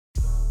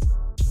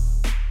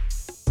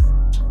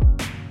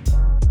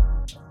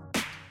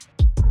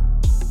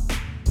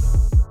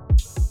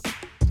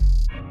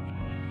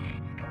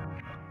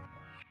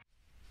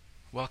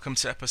Welcome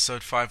to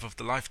episode 5 of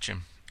The Life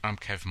Gym. I'm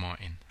Kev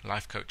Martin,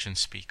 life coach and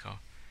speaker.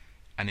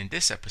 And in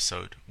this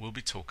episode, we'll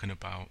be talking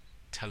about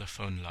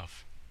telephone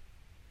love.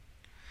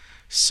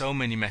 So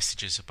many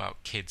messages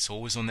about kids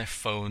always on their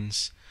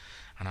phones,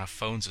 and how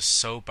phones are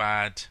so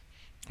bad,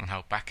 and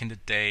how back in the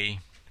day,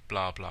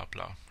 blah blah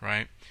blah,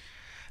 right?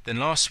 Then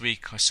last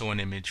week I saw an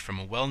image from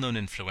a well-known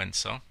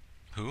influencer,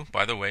 who,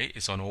 by the way,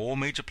 is on all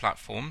major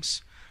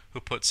platforms, who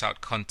puts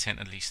out content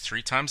at least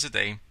 3 times a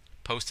day,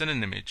 posted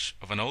an image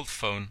of an old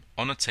phone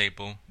on a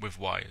table with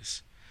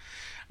wires.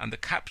 And the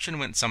caption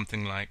went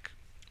something like,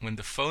 "When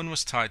the phone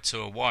was tied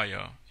to a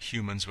wire,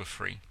 humans were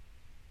free."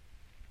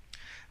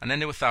 And then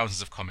there were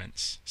thousands of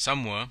comments.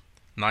 Some were,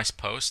 "Nice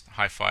post,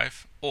 high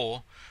five,"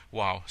 or,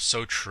 "Wow,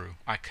 so true,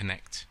 I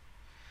connect."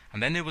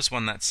 And then there was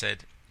one that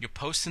said, "You're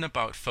posting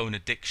about phone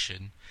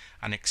addiction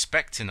and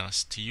expecting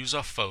us to use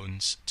our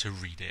phones to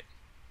read it."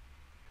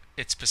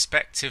 It's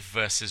perspective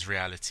versus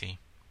reality.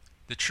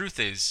 The truth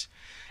is,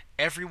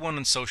 everyone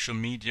on social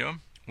media,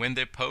 when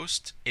they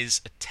post,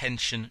 is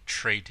attention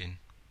trading.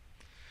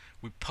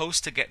 We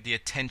post to get the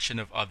attention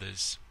of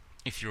others.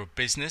 If you're a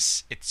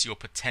business, it's your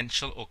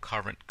potential or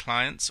current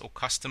clients or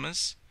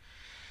customers.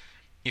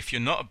 If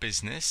you're not a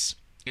business,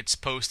 it's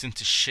posting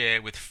to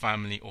share with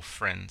family or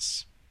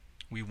friends.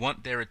 We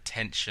want their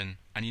attention,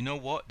 and you know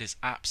what? There's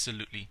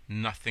absolutely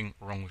nothing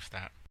wrong with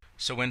that.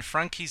 So when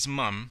Frankie's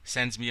mum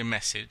sends me a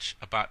message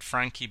about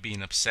Frankie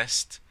being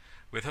obsessed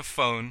with her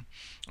phone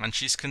and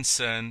she's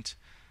concerned,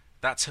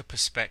 that's her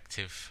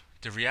perspective.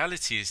 The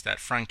reality is that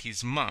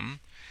Frankie's mum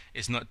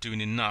is not doing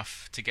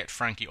enough to get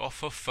Frankie off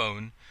her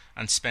phone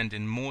and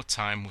spending more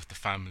time with the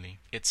family.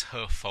 It's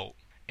her fault.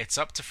 It's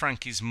up to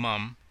Frankie's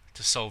mum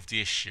to solve the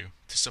issue,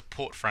 to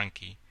support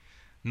Frankie,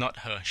 not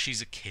her.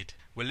 She's a kid.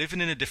 We're living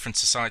in a different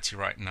society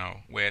right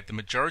now where the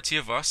majority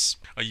of us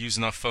are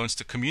using our phones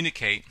to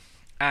communicate,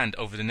 and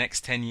over the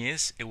next 10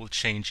 years it will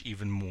change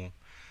even more.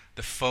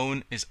 The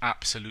phone is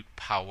absolute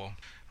power.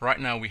 Right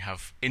now we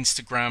have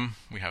Instagram,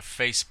 we have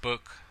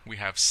Facebook, we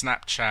have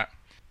Snapchat.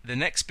 The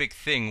next big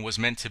thing was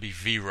meant to be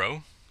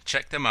Vero.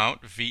 Check them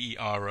out,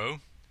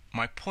 Vero.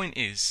 My point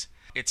is,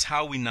 it's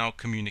how we now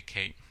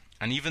communicate.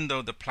 And even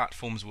though the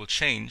platforms will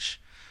change,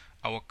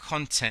 our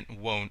content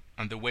won't,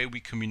 and the way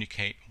we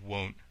communicate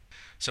won't.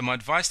 So my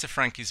advice to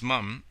Frankie's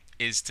mum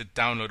is to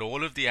download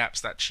all of the apps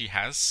that she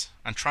has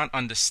and try and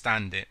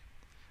understand it.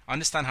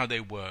 Understand how they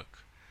work.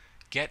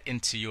 Get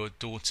into your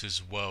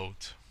daughter's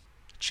world.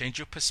 Change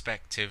your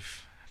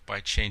perspective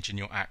by changing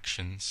your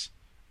actions,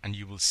 and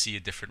you will see a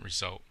different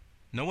result.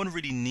 No one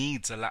really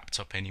needs a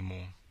laptop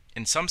anymore.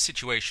 In some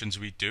situations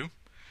we do,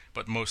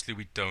 but mostly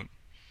we don't.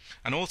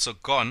 And also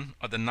gone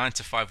are the 9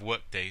 to 5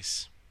 work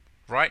days.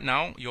 Right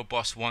now, your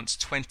boss wants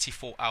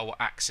 24-hour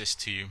access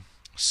to you.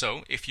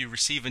 So if you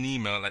receive an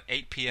email at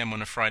 8 p.m.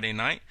 on a Friday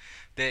night,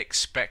 they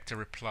expect a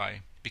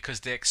reply,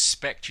 because they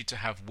expect you to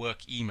have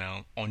work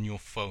email on your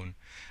phone.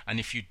 And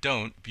if you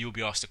don't, you'll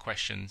be asked the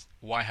question,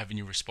 why haven't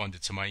you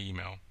responded to my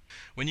email?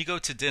 When you go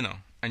to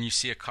dinner and you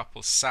see a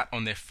couple sat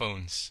on their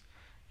phones,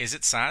 is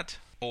it sad?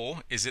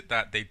 Or is it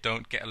that they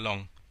don't get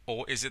along?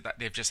 Or is it that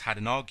they've just had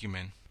an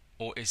argument?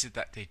 Or is it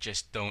that they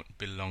just don't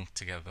belong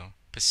together?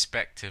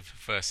 Perspective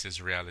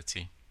versus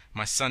reality.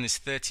 My son is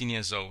 13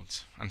 years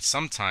old, and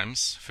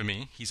sometimes, for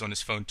me, he's on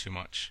his phone too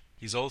much.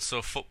 He's also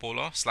a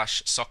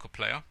footballer/soccer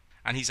player,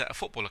 and he's at a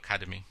football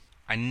academy.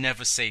 I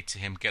never say to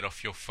him, "Get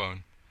off your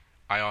phone."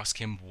 I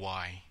ask him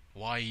why.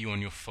 Why are you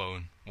on your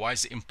phone? Why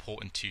is it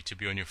important to you to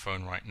be on your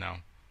phone right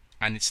now?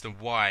 And it's the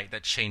why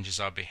that changes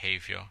our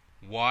behavior.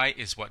 Why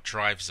is what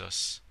drives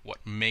us,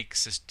 what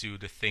makes us do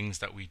the things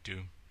that we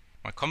do.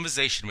 My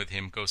conversation with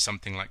him goes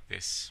something like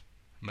this.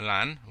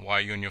 "Milan, why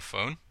are you on your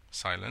phone?"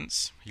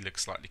 Silence. He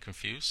looks slightly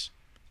confused.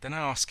 Then I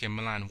ask him,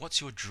 "Milan,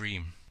 what's your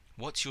dream?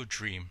 What's your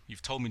dream?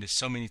 You've told me this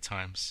so many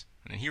times."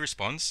 And then he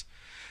responds,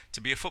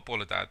 "To be a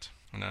footballer, Dad."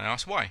 And then I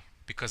ask why.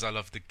 "Because I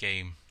love the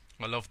game.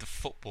 I love the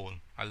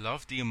football. I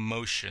love the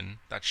emotion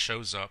that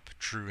shows up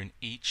during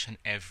each and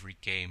every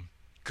game."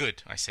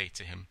 "Good," I say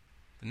to him.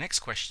 The next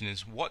question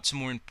is, what's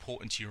more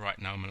important to you right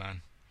now,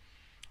 Milan?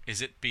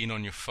 Is it being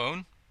on your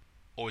phone,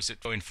 or is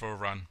it going for a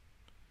run?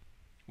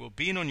 Will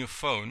being on your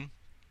phone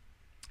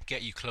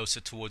get you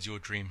closer towards your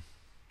dream?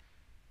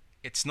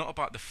 It's not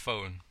about the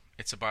phone.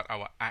 It's about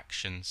our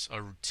actions,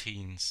 our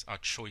routines, our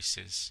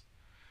choices.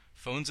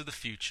 Phones are the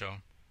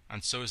future,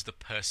 and so is the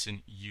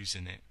person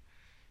using it.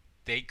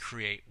 They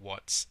create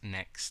what's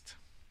next.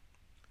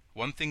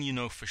 One thing you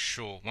know for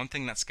sure, one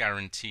thing that's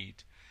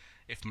guaranteed,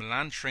 if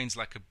Milan trains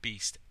like a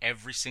beast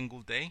every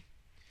single day,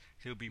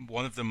 he'll be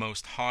one of the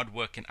most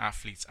hard-working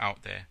athletes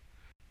out there.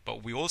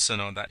 But we also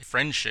know that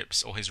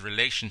friendships or his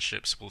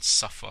relationships will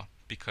suffer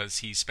because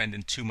he's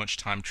spending too much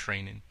time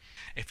training.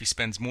 If he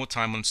spends more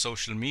time on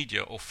social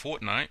media or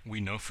Fortnite, we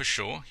know for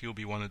sure he'll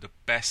be one of the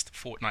best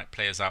Fortnite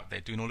players out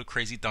there, doing all the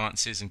crazy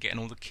dances and getting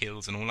all the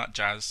kills and all that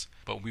jazz.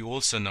 But we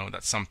also know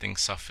that something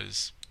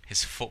suffers.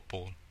 His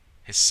football,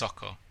 his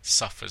soccer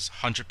suffers,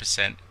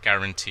 100%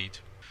 guaranteed.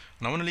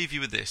 And I want to leave you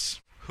with this.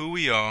 Who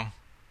we are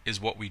is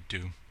what we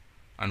do,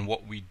 and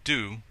what we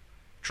do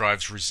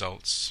drives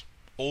results.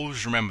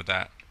 always remember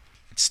that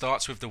it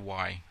starts with the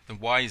why. The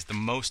why is the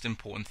most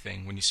important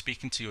thing. When you're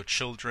speaking to your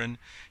children,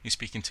 you're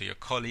speaking to your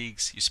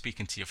colleagues, you're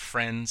speaking to your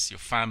friends, your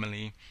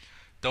family,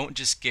 don't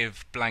just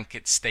give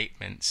blanket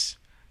statements.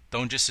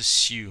 Don't just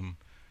assume.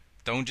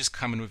 Don't just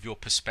come in with your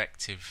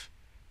perspective.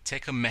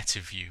 Take a meta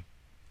view.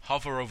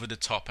 Hover over the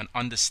top and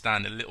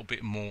understand a little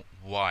bit more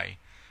why.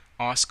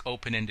 Ask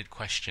open-ended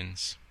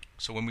questions.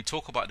 So when we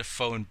talk about the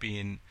phone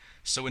being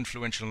so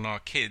influential on our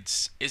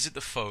kids, is it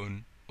the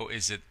phone or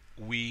is it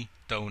we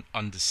don't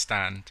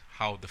understand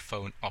how the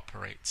phone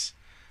operates,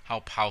 how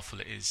powerful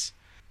it is?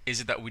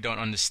 Is it that we don't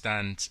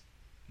understand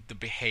the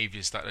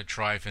behaviors that are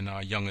driving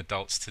our young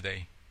adults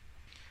today?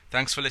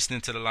 Thanks for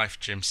listening to the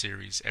Life Gym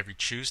series every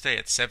Tuesday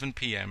at 7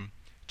 p.m.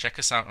 Check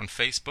us out on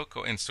Facebook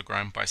or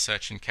Instagram by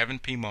searching Kevin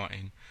P.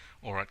 Martin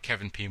or at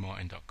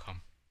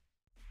kevinpmartin.com.